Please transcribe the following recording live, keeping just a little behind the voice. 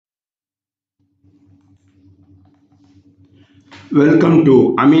Welcome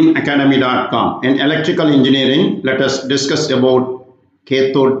to aminacademy.com. In electrical engineering, let us discuss about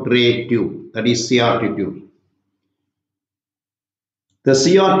cathode ray tube, that is CRT tube. The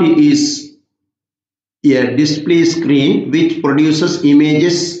CRT is a display screen which produces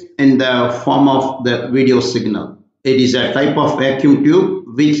images in the form of the video signal. It is a type of vacuum tube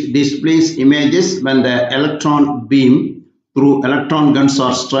which displays images when the electron beam through electron guns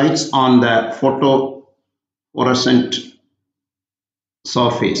or strikes on the phosphorescent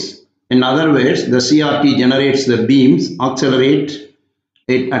surface. In other words, the CRT generates the beams, accelerate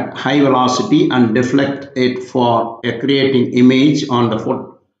it at high velocity and deflect it for creating image on the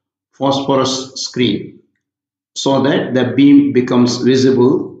phosphorus screen so that the beam becomes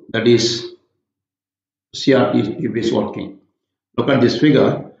visible, that is CRT tube is working. Look at this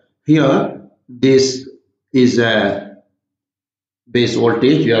figure. Here, this is a base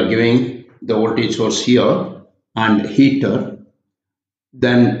voltage. We are giving the voltage source here and heater.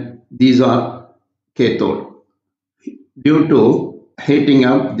 Then these are cathode. Due to heating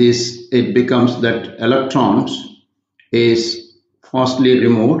up this, it becomes that electrons is fastly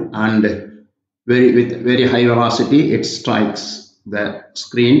removed and with very high velocity it strikes the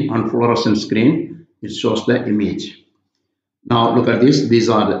screen, on fluorescent screen. It shows the image. Now look at this. These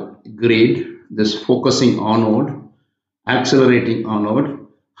are the grid, this focusing anode, accelerating anode,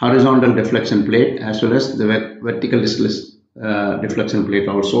 horizontal deflection plate, as well as the vertical deflection plate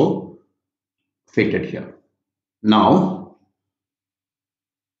also fitted here. Now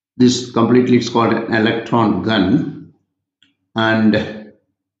this completely is called an electron gun, and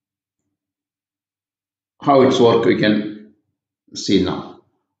how it's work we can see now.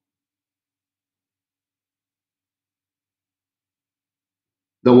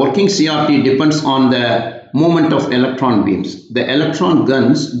 The working CRT depends on the movement of electron beams. The electron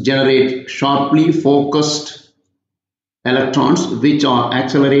guns generate sharply focused electrons which are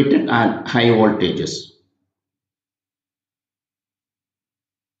accelerated at high voltages.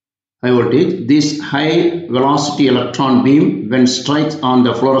 This high velocity electron beam, when strikes on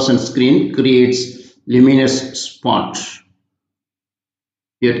the fluorescent screen, creates luminous spot.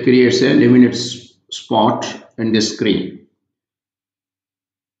 It creates a luminous spot in the screen.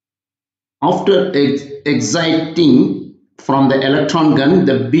 After exciting from the electron gun,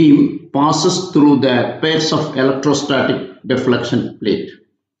 the beam passes through the pairs of electrostatic deflection plate.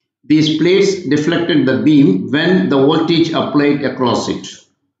 These plates deflected the beam when the voltage applied across it.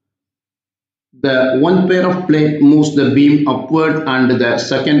 The one pair of plate moves the beam upward and the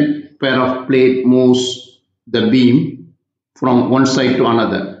second pair of plate moves the beam from one side to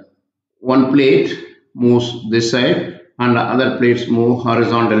another. One plate moves this side and the other plates move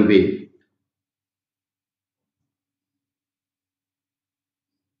horizontal way.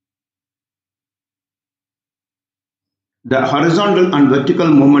 The horizontal and vertical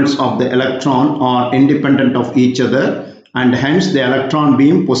movements of the electron are independent of each other, and hence the electron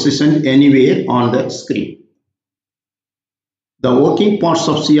beam positioned anywhere on the screen. The working parts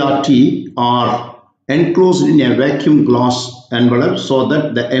of CRT are enclosed in a vacuum glass envelope so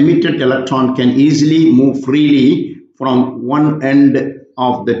that the emitted electron can easily move freely from one end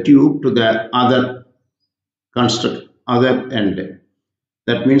of the tube to the other end.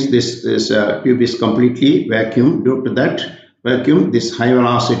 That means this tube is completely vacuum. Due to that vacuum, this high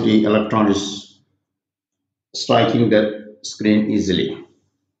velocity electron is striking the screen easily.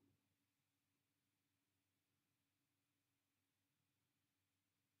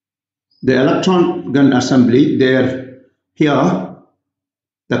 The electron gun assembly, here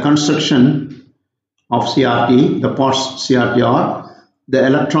the construction of CRT, the parts CRT are the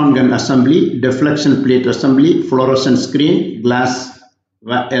electron gun assembly, deflection plate assembly, fluorescent screen, glass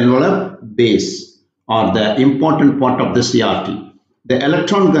envelope, base are the important part of the CRT. The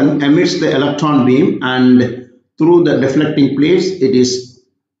electron gun emits the electron beam and through the deflecting plates it is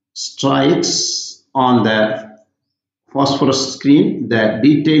strikes on the phosphorus screen. The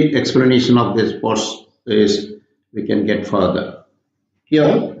detailed explanation of this parts is we can get further.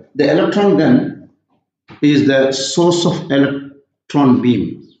 Here the electron gun is the source of electron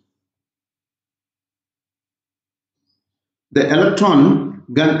beam. The electron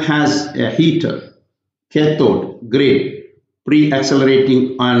gun has a heater, cathode, grid,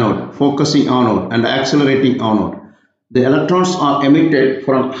 pre-accelerating anode, focusing anode and accelerating anode. The electrons are emitted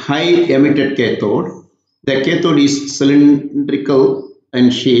from high emitted cathode. The cathode is cylindrical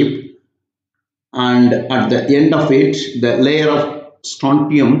in shape, and at the end of it the layer of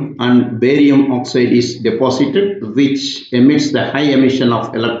strontium and barium oxide is deposited, which emits the high emission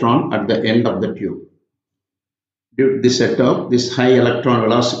of electron at the end of the tube. due to this setup, this high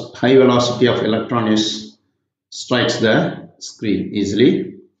velocity of electron strikes the screen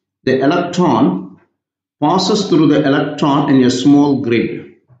easily. The electron passes through the electron in a small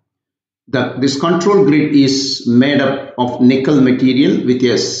grid. This control grid is made up of nickel material with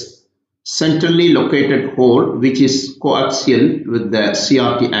a centrally located hole which is coaxial with the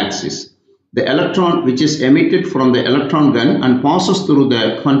CRT axis. The electron which is emitted from the electron gun and passes through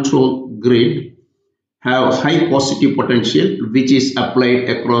the control grid have high positive potential which is applied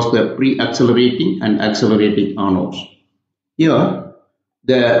across the pre-accelerating and accelerating anodes. Here,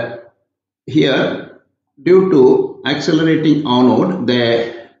 due to accelerating anode,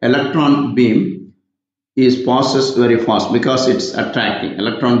 the electron beam passes very fast because it's attracting.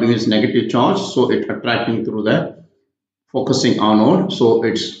 Electron beam is negative charge, so it's attracting through the focusing anode, so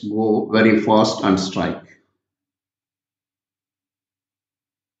it's go very fast and strike.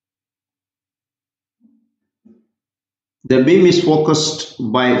 The beam is focused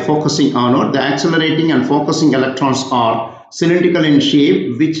by focusing anode. The accelerating and focusing electrons are cylindrical in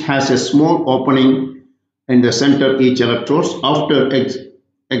shape, which has a small opening in the center of each electrode. After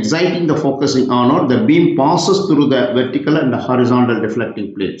exciting the focusing anode, the beam passes through the vertical and the horizontal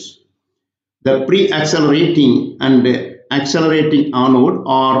deflecting plates. The pre-accelerating and accelerating anode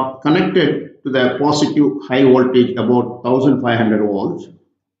are connected to the positive high voltage about 1500 volts,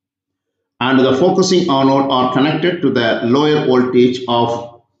 and the focusing anode are connected to the lower voltage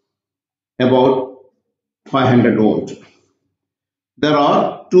of about 500 volts. There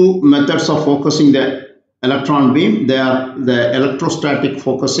are two methods of focusing the electron beam. They are the electrostatic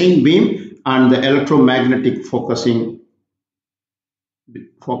focusing beam and the electromagnetic focusing.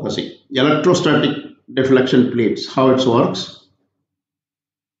 Electrostatic deflection plates, how it works.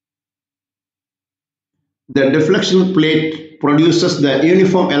 The deflection plate produces the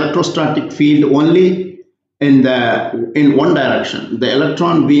uniform electrostatic field only in one direction. The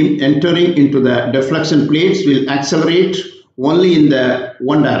electron beam entering into the deflection plates will accelerate only in the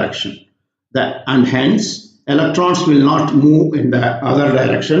one direction. And hence, electrons will not move in the other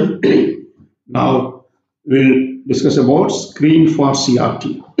direction. Now, we'll discuss about screen for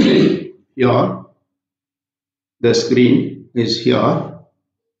CRT. Here, the screen is here.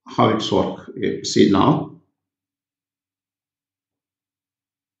 How it's work? See now.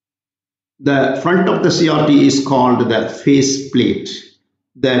 The front of the CRT is called the face plate.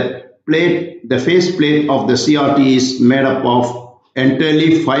 The face plate of the CRT is made up of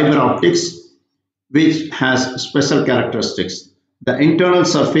entirely fiber optics, which has special characteristics. The internal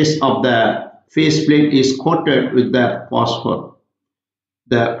surface of the face plate is coated with the phosphor.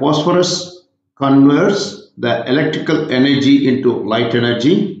 The phosphorus converts the electrical energy into light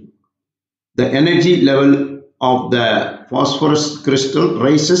energy. The energy level of the phosphorus crystal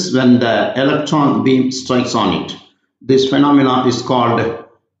rises when the electron beam strikes on it. This phenomenon is called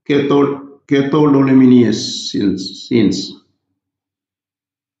cathodoluminescence.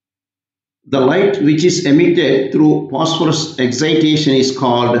 The light which is emitted through phosphorus excitation is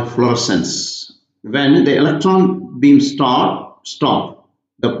called fluorescence. When the electron beam stop,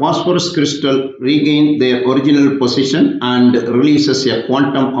 the phosphorus crystal regain their original position and releases a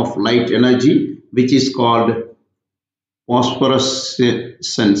quantum of light energy which is called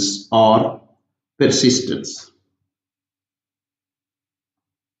phosphorescence or persistence.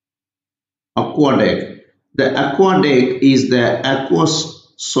 Aqueduct. The aqueduct is the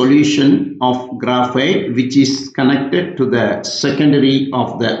aqueous solution of graphite which is connected to the secondary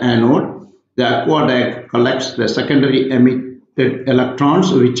of the anode. The aqueduct collects the secondary emitted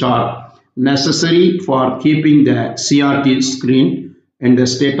electrons which are necessary for keeping the CRT screen in the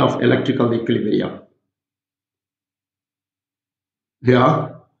state of electrical equilibrium.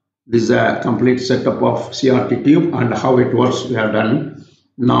 Here, this is a complete setup of CRT tube and how it works we have done.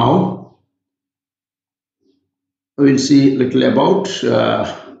 Now, we will see a little about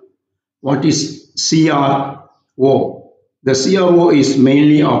what is CRO. The CRO is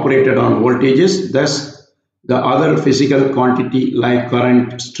mainly operated on voltages, thus the other physical quantity like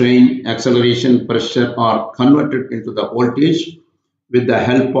current, strain, acceleration, pressure are converted into the voltage with the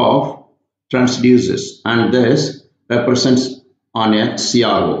help of transducers, and this represents on a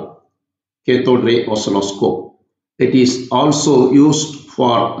CRO, cathode ray oscilloscope. It is also used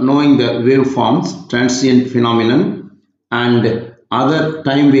for knowing the waveforms, transient phenomenon, and other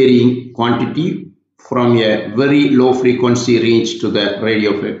time varying quantity from a very low frequency range to the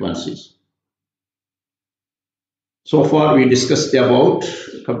radio frequencies. So far we discussed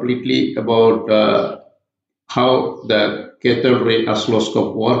completely about how the cathode ray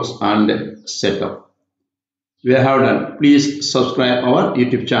oscilloscope works and setup. We have done. Please subscribe our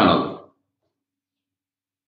YouTube channel.